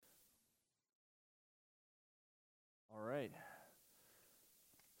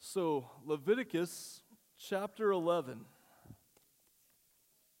So, Leviticus chapter 11.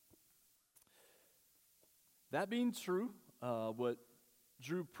 That being true, what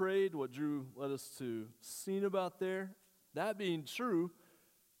Drew prayed, what Drew led us to sing about there, that being true,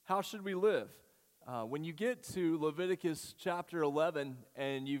 how should we live? When you get to Leviticus chapter 11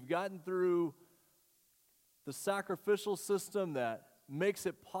 and you've gotten through the sacrificial system that makes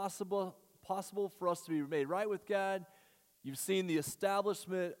it possible for us to be made right with God, you've seen the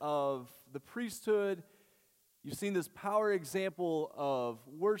establishment of the priesthood, you've seen this power example of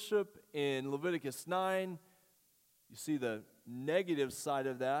worship in Leviticus 9, you see the negative side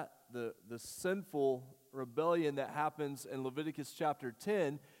of that, the sinful rebellion that happens in Leviticus chapter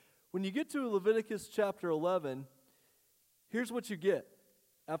 10. When you get to Leviticus chapter 11, here's what you get.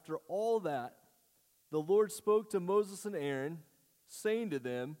 After all that, the Lord spoke to Moses and Aaron, saying to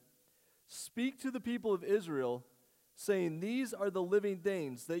them, "Speak to the people of Israel, saying, These are the living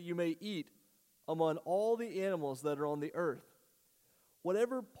things that you may eat among all the animals that are on the earth.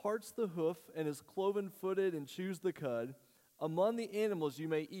 Whatever parts the hoof and is cloven-footed and chews the cud, among the animals you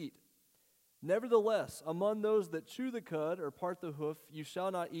may eat. Nevertheless, among those that chew the cud or part the hoof, you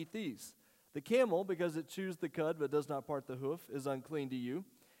shall not eat these. The camel, because it chews the cud but does not part the hoof, is unclean to you.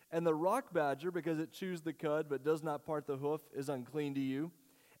 And the rock badger, because it chews the cud but does not part the hoof, is unclean to you.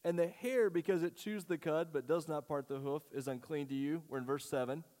 And the hare, because it chews the cud but does not part the hoof, is unclean to you." We're in verse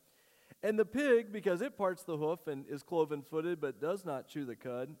 7. "And the pig, because it parts the hoof and is cloven-footed but does not chew the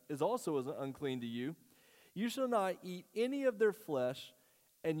cud, is also unclean to you. You shall not eat any of their flesh,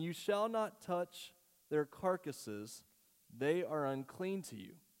 and you shall not touch their carcasses. They are unclean to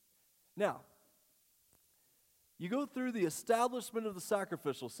you." Now, you go through the establishment of the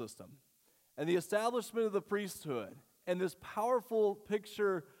sacrificial system and the establishment of the priesthood and this powerful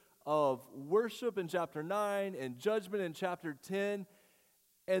picture of worship in chapter 9 and judgment in chapter 10,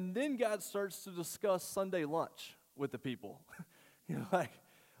 and then God starts to discuss Sunday lunch with the people. You're like,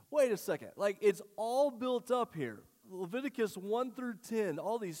 wait a second. Like, it's all built up here. Leviticus 1 through 10,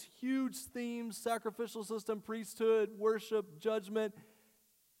 all these huge themes, sacrificial system, priesthood, worship, judgment.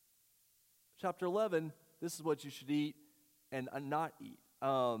 Chapter 11, this is what you should eat and not eat.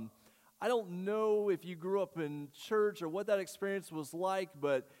 I don't know if you grew up in church or what that experience was like,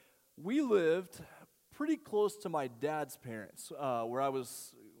 but we lived pretty close to my dad's parents when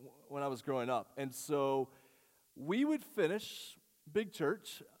I was growing up. And so we would finish big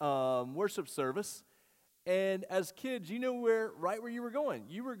church, worship service, and as kids, you know right where you were going.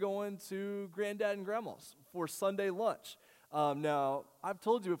 You were going to Granddad and Grandma's for Sunday lunch. Now, I've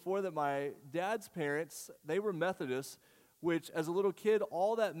told you before that my dad's parents, they were Methodists, which as a little kid,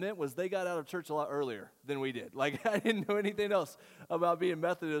 all that meant was they got out of church a lot earlier than we did. Like, I didn't know anything else about being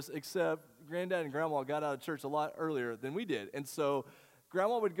Methodist except Granddad and Grandma got out of church a lot earlier than we did. And so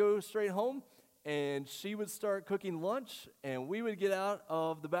Grandma would go straight home, and she would start cooking lunch, and we would get out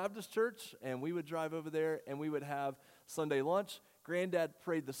of the Baptist church, and we would drive over there, and we would have Sunday lunch. Granddad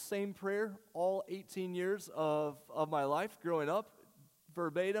prayed the same prayer all 18 years of my life growing up,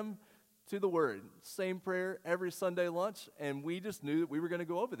 verbatim to the word. Same prayer every Sunday lunch, and we just knew that we were going to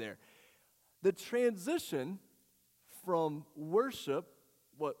go over there. The transition from worship,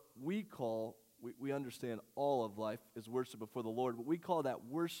 what we call, we understand all of life is worship before the Lord, but we call that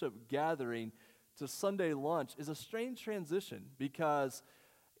worship gathering to Sunday lunch is a strange transition because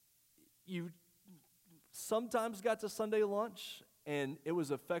you sometimes got to Sunday lunch and it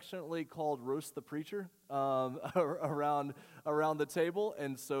was affectionately called roast the preacher around the table.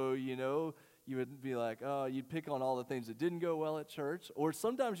 And so, you would be like, oh, you'd pick on all the things that didn't go well at church. Or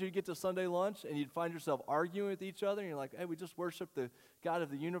sometimes you'd get to Sunday lunch and you'd find yourself arguing with each other. And you're like, hey, we just worshiped the God of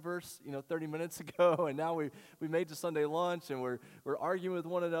the universe, 30 minutes ago. And now we made to Sunday lunch and we're arguing with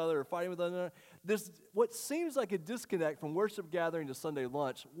one another or fighting with one another. What seems like a disconnect from worship gathering to Sunday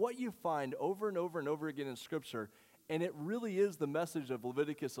lunch, what you find over and over and over again in Scripture, and it really is the message of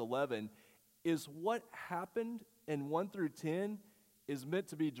Leviticus 11, is what happened in 1 through 10 is meant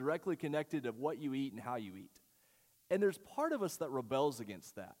to be directly connected of what you eat and how you eat. And there's part of us that rebels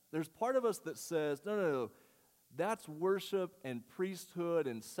against that. There's part of us that says, no, that's worship and priesthood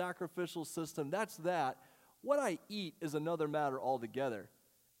and sacrificial system. That's that. What I eat is another matter altogether.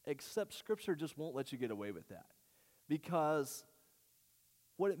 Except Scripture just won't let you get away with that. Because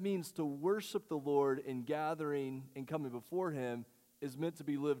what it means to worship the Lord in gathering and coming before Him is meant to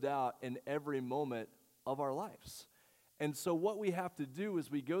be lived out in every moment of our lives. And so what we have to do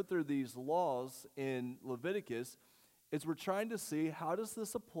as we go through these laws in Leviticus is we're trying to see how does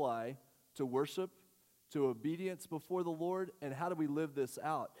this apply to worship, to obedience before the Lord, and how do we live this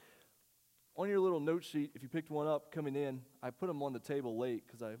out? On your little note sheet, if you picked one up coming in, I put them on the table late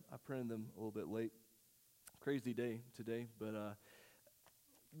because I printed them a little bit late. Crazy day today, but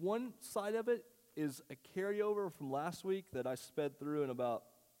one side of it is a carryover from last week that I sped through in about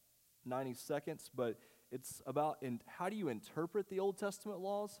 90 seconds, but it's about how do you interpret the Old Testament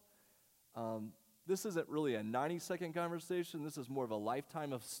laws. This isn't really a 90-second conversation. This is more of a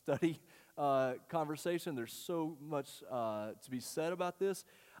lifetime of study conversation. There's so much to be said about this.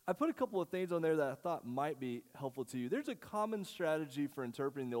 I put a couple of things on there that I thought might be helpful to you. There's a common strategy for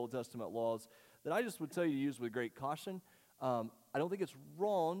interpreting the Old Testament laws that I just would tell you to use with great caution. I don't think it's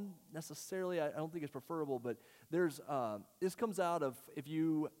wrong necessarily. I don't think it's preferable, but this comes out of, if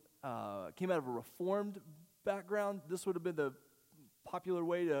you came out of a Reformed background, this would have been the popular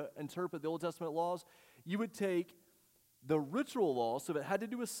way to interpret the Old Testament laws. You would take the ritual laws, so if it had to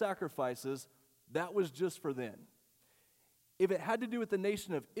do with sacrifices, that was just for then. If it had to do with the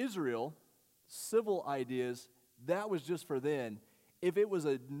nation of Israel, civil ideas, that was just for then. If it was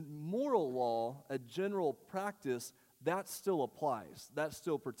a moral law, a general practice, that still applies. That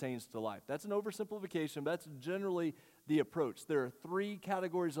still pertains to life. That's an oversimplification, but that's generally the approach. There are 3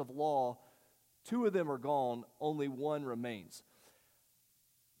 categories of law. 2 of them are gone. Only 1 remains.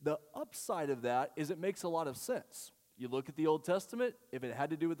 The upside of that is it makes a lot of sense. You look at the Old Testament. If it had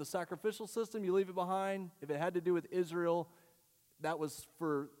to do with the sacrificial system, you leave it behind. If it had to do with Israel, that was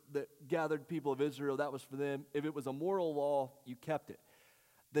for the gathered people of Israel. That was for them. If it was a moral law, you kept it.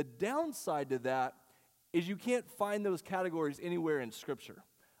 The downside to that is you can't find those categories anywhere in Scripture.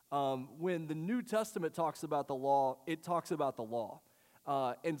 When the New Testament talks about the law, it talks about the law.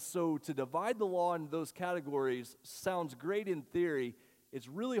 And so to divide the law into those categories sounds great in theory. It's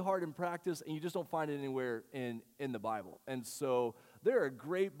really hard in practice, and you just don't find it anywhere in the Bible. And so there are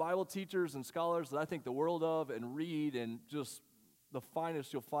great Bible teachers and scholars that I think the world of and read, and just the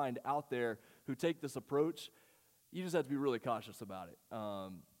finest you'll find out there who take this approach. You just have to be really cautious about it.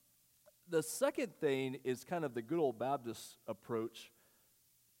 The second thing is kind of the good old Baptist approach.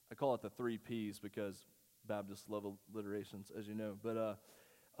 I call it the 3 Ps because Baptists love alliterations, as you know. But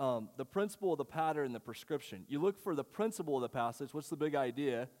the principle, the pattern, the prescription. You look for the principle of the passage. What's the big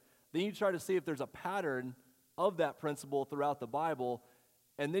idea? Then you try to see if there's a pattern of that principle throughout the Bible.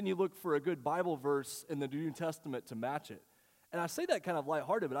 And then you look for a good Bible verse in the New Testament to match it. And I say that kind of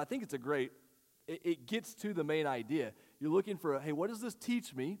lighthearted, but I think it's it gets to the main idea. You're looking for, hey, what does this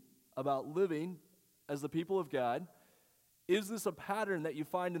teach me about living as the people of God? Is this a pattern that you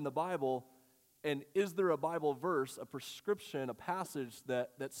find in the Bible? And is there a Bible verse, a prescription, a passage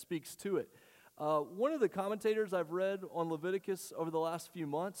that speaks to it? One of the commentators I've read on Leviticus over the last few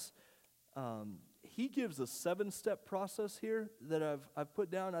months, he gives a 7-step process here that I've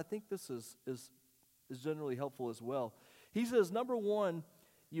put down. I think this is generally helpful as well. He says, number 1,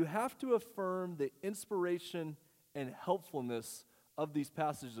 you have to affirm the inspiration and helpfulness of these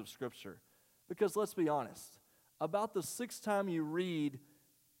passages of Scripture. Because let's be honest, about the 6th time you read,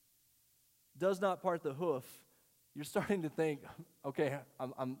 does not part the hoof, you're starting to think, okay,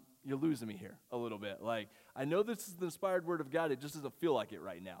 you're losing me here a little bit. Like, I know this is the inspired word of God, it just doesn't feel like it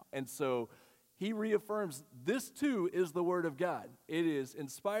right now. And so he reaffirms this too is the word of God. It is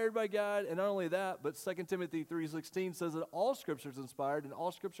inspired by God, and not only that, but 2 Timothy 3:16 says that all Scripture is inspired and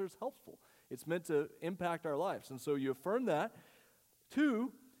all Scripture is helpful. It's meant to impact our lives. And so you affirm that.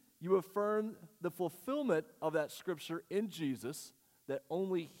 2, you affirm the fulfillment of that Scripture in Jesus, that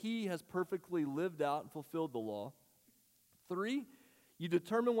only He has perfectly lived out and fulfilled the law. 3, you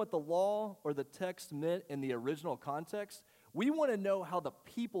determine what the law or the text meant in the original context. We want to know how the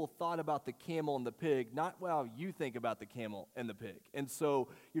people thought about the camel and the pig, not how you think about the camel and the pig. And so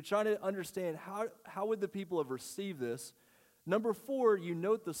you're trying to understand how would the people have received this. Number 4, you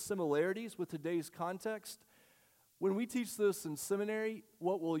note the similarities with today's context. When we teach this in seminary,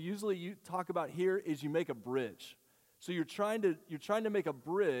 what we'll usually talk about here is you make a bridge. So you're trying to make a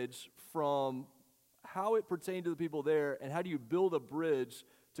bridge from how it pertained to the people there, and how do you build a bridge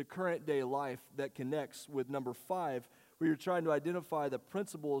to current day life that connects with number 5, where you're trying to identify the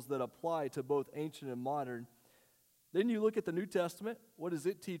principles that apply to both ancient and modern. Then you look at the New Testament. What does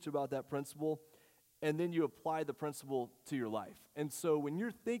it teach about that principle? And then you apply the principle to your life. And so when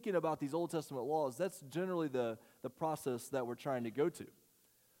you're thinking about these Old Testament laws, that's generally the process that we're trying to go to.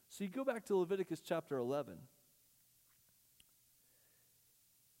 So you go back to Leviticus chapter 11,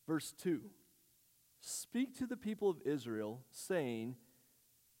 verse 2. Speak to the people of Israel, saying,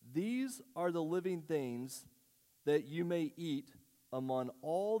 these are the living things that you may eat among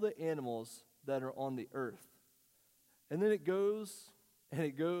all the animals that are on the earth. And then it goes, and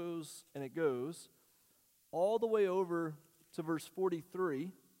it goes, and it goes, all the way over to verse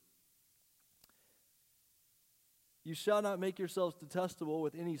 43. You shall not make yourselves detestable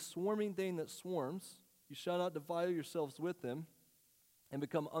with any swarming thing that swarms. You shall not defile yourselves with them and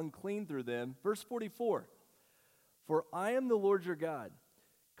become unclean through them. Verse 44, for I am the Lord your God.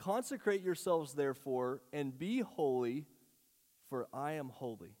 Consecrate yourselves therefore and be holy, for I am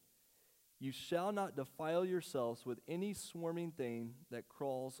holy. You shall not defile yourselves with any swarming thing that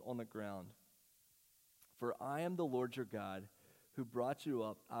crawls on the ground. For I am the Lord your God, who brought you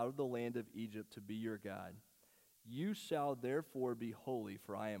up out of the land of Egypt to be your God. You shall therefore be holy,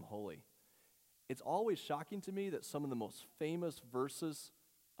 for I am holy. It's always shocking to me that some of the most famous verses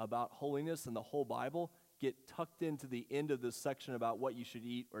about holiness in the whole Bible get tucked into the end of this section about what you should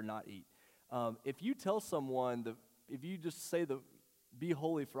eat or not eat. If you tell someone, if you just say be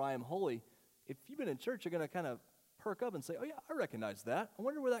holy, for I am holy, if you've been in church, you're going to kind of perk up and say, oh yeah, I recognize that. I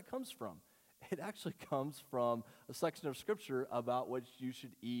wonder where that comes from. It actually comes from a section of Scripture about what you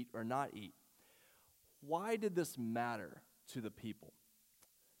should eat or not eat. Why did this matter to the people?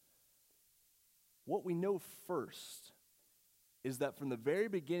 What we know first is that from the very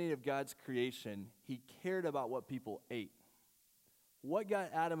beginning of God's creation, he cared about what people ate. What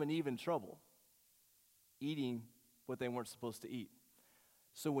got Adam and Eve in trouble? Eating what they weren't supposed to eat.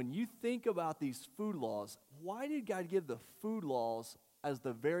 So when you think about these food laws, why did God give the food laws as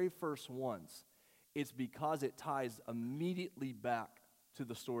the very first ones? It's because it ties immediately back to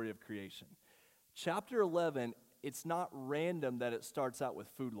the story of creation. Chapter 11, it's not random that it starts out with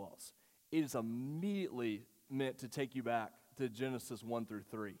food laws. It is immediately meant to take you back to Genesis 1 through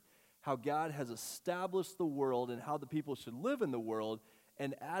 3. How God has established the world and how the people should live in the world,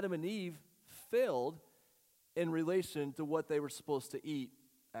 and Adam and Eve failed in relation to what they were supposed to eat.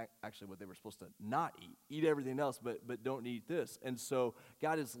 Actually, what they were supposed to not eat. Eat everything else, but don't eat this. And so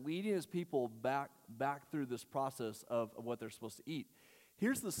God is leading his people back through this process of what they're supposed to eat.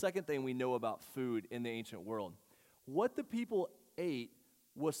 Here's the second thing we know about food in the ancient world. What the people ate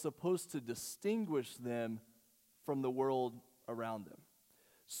was supposed to distinguish them from the world around them.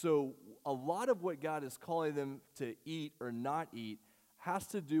 So a lot of what God is calling them to eat or not eat has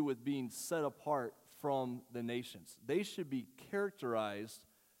to do with being set apart from the nations. They should be characterized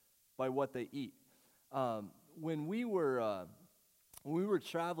by what they eat. When we were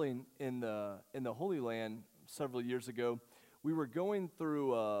traveling in the Holy Land several years ago, we were going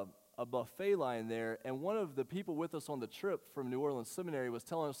through a buffet line there, and one of the people with us on the trip from New Orleans Seminary was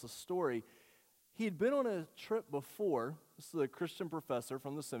telling us a story. He had been on a trip before. This is a Christian professor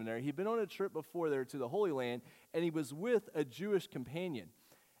from the seminary. He'd been on a trip before there to the Holy Land, and he was with a Jewish companion.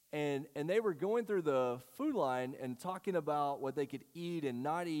 And they were going through the food line and talking about what they could eat and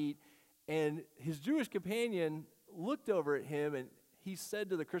not eat. And his Jewish companion looked over at him, and he said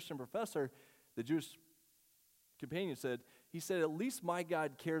to the Christian professor, the Jewish companion said, at least my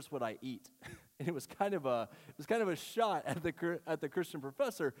God cares what I eat. And it was kind of a shot at the Christian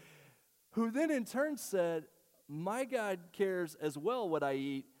professor, who then in turn said, my God cares as well what I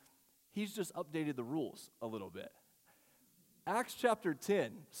eat. He's just updated the rules a little bit. Acts chapter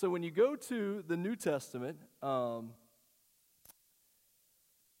 10. So when you go to the New Testament, you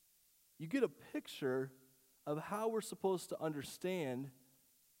get a picture of how we're supposed to understand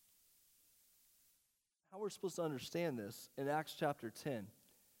this in Acts chapter 10.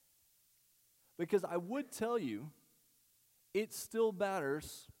 Because I would tell you, it still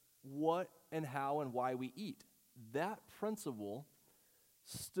matters what and how and why we eat. That principle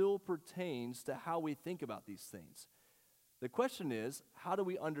still pertains to how we think about these things. The question is, how do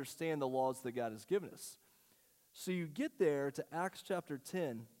we understand the laws that God has given us? So you get there to Acts chapter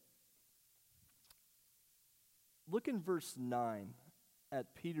 10. Look in verse 9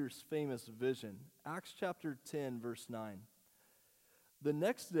 at Peter's famous vision. Acts chapter 10, verse 9. The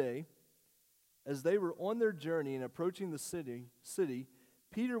next day, as they were on their journey and approaching the city,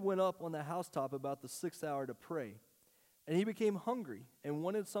 Peter went up on the housetop about the 6th hour to pray. And he became hungry and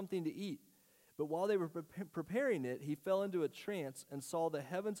wanted something to eat. But while they were preparing it, he fell into a trance and saw the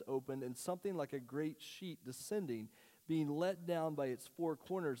heavens opened and something like a great sheet descending, being let down by its four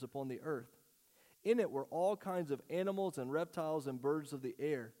corners upon the earth. In it were all kinds of animals and reptiles and birds of the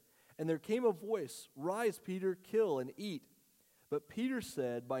air. And there came a voice, "Rise, Peter, kill and eat." But Peter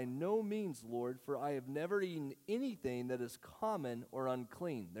said, "By no means, Lord, for I have never eaten anything that is common or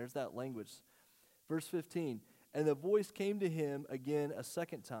unclean." There's that language. Verse 15, and the voice came to him again a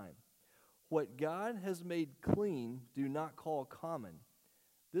second time. "What God has made clean, do not call common."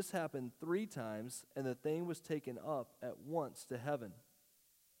 This happened 3 times, and the thing was taken up at once to heaven.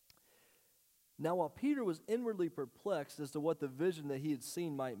 Now while Peter was inwardly perplexed as to what the vision that he had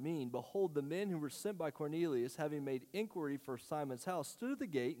seen might mean, behold, the men who were sent by Cornelius, having made inquiry for Simon's house, stood at the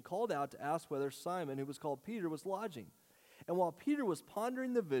gate and called out to ask whether Simon, who was called Peter, was lodging. And while Peter was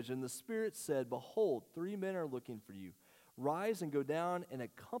pondering the vision, the Spirit said, behold, 3 men are looking for you. Rise and go down and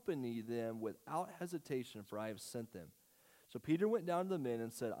accompany them without hesitation, for I have sent them. So Peter went down to the men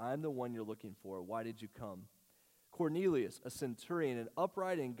and said, I am the one you're looking for. Why did you come? Cornelius, a centurion, an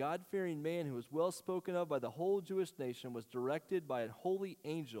upright and God-fearing man who was well spoken of by the whole Jewish nation, was directed by a holy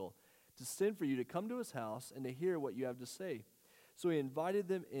angel to send for you to come to his house and to hear what you have to say. So he invited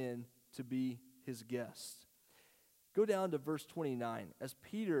them in to be his guests. Go down to verse 29. As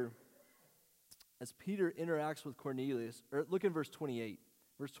Peter interacts with Cornelius, or look in verse 28.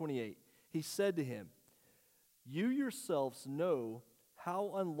 Verse 28, he said to him, you yourselves know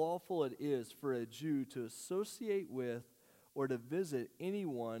how unlawful it is for a Jew to associate with or to visit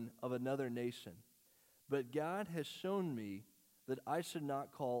anyone of another nation. But God has shown me that I should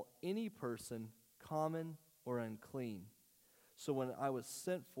not call any person common or unclean. So when I was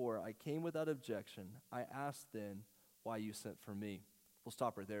sent for, I came without objection. I asked then why you sent for me. We'll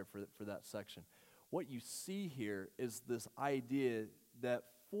stop right there for that section. What you see here is this idea that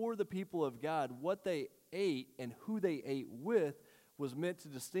for the people of God, what they ate and who they ate with was meant to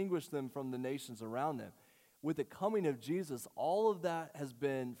distinguish them from the nations around them. With the coming of Jesus, all of that has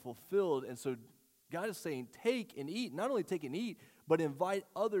been fulfilled, and so God is saying, take and eat. Not only take and eat, but invite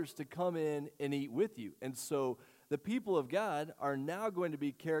others to come in and eat with you. And so the people of God are now going to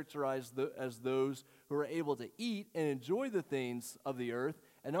be characterized as those who are able to eat and enjoy the things of the earth,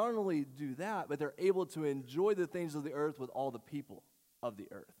 and not only do that, but they're able to enjoy the things of the earth with all the people of the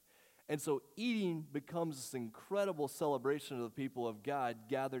earth. And so eating becomes this incredible celebration of the people of God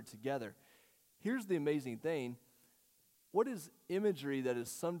gathered together. Here's the amazing thing. What is imagery that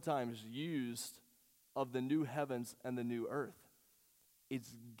is sometimes used of the new heavens and the new earth?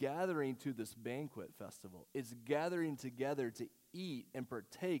 It's gathering to this banquet festival. It's gathering together to eat and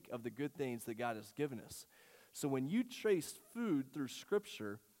partake of the good things that God has given us. So when you trace food through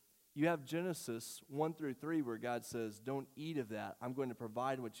Scripture, you have Genesis 1-3 where God says, don't eat of that. I'm going to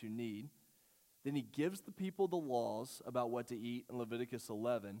provide what you need. Then he gives the people the laws about what to eat in Leviticus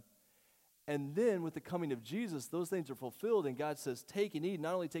 11. And then with the coming of Jesus, those things are fulfilled, and God says, take and eat.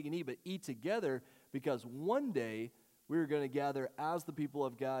 Not only take and eat, but eat together, because one day we're going to gather as the people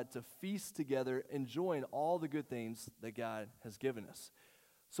of God to feast together, enjoying all the good things that God has given us.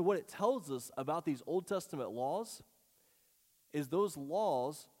 So what it tells us about these Old Testament laws is those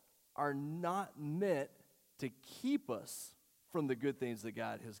laws are not meant to keep us from the good things that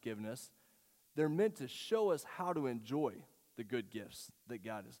God has given us. They're meant to show us how to enjoy the good gifts that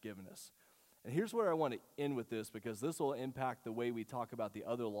God has given us. And here's where I want to end with this, because this will impact the way we talk about the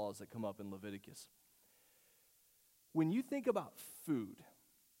other laws that come up in Leviticus. When you think about food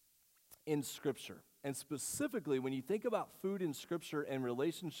in Scripture, and specifically when you think about food in Scripture in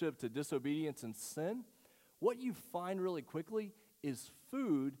relationship to disobedience and sin, what you find really quickly is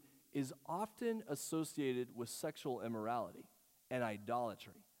food is often associated with sexual immorality and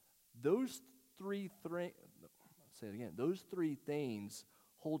idolatry. Those three things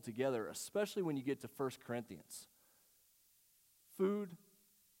hold together, especially when you get to 1 Corinthians. Food,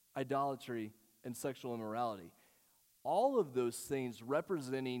 idolatry, and sexual immorality. All of those things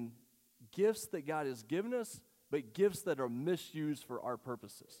representing gifts that God has given us, but gifts that are misused for our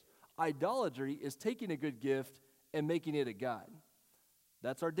purposes. Idolatry is taking a good gift and making it a god.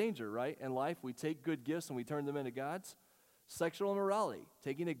 That's our danger, right? In life, we take good gifts and we turn them into gods. Sexual immorality,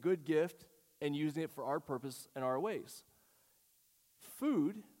 taking a good gift and using it for our purpose and our ways.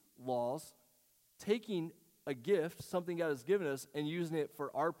 Food laws, taking a gift, something God has given us, and using it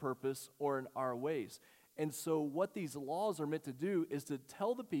for our purpose or in our ways. And so what these laws are meant to do is to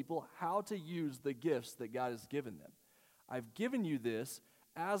tell the people how to use the gifts that God has given them. I've given you this.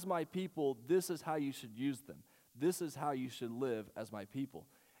 As my people, this is how you should use them. This is how you should live as my people.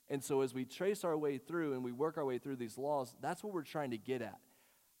 And so as we trace our way through and we work our way through these laws, that's what we're trying to get at.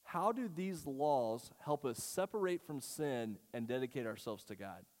 How do these laws help us separate from sin and dedicate ourselves to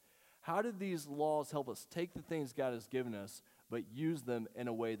God? How do these laws help us take the things God has given us, but use them in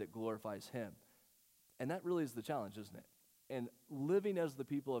a way that glorifies Him? And that really is the challenge, isn't it? And living as the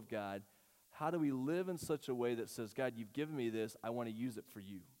people of God, how do we live in such a way that says, God, you've given me this, I want to use it for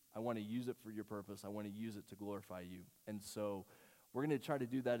you. I want to use it for your purpose. I want to use it to glorify you. And so we're going to try to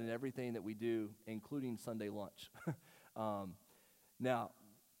do that in everything that we do, including Sunday lunch. Now,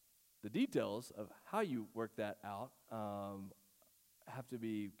 the details of how you work that out have to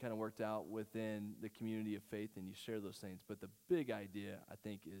be kind of worked out within the community of faith, and you share those things. But the big idea, I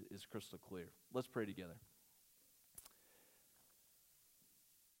think, is crystal clear. Let's pray together.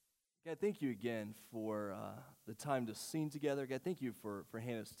 God, thank you again for the time to sing together. God, thank you for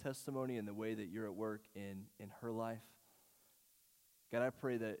Hannah's testimony and the way that you're at work in her life. God, I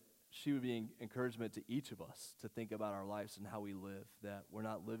pray that she would be an encouragement to each of us to think about our lives and how we live, that we're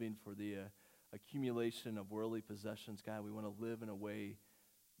not living for the accumulation of worldly possessions. God, we want to live in a way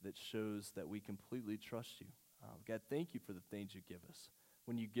that shows that we completely trust you. God, thank you for the things you give us.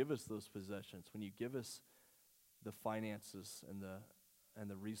 When you give us those possessions, when you give us the finances and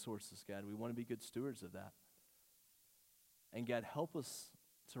the resources, God, we want to be good stewards of that. And God, help us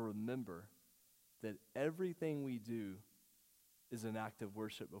to remember that everything we do is an act of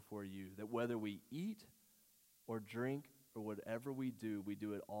worship before you, that whether we eat or drink or whatever we do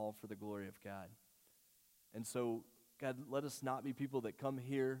it all for the glory of God. And so, God, let us not be people that come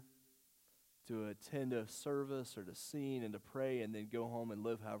here to attend a service or to sing and to pray and then go home and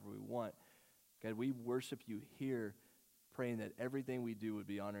live however we want. God, we worship you here, praying that everything we do would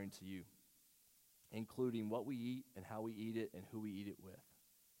be honoring to you, including what we eat and how we eat it and who we eat it with.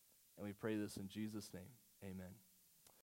 And we pray this in Jesus' name. Amen.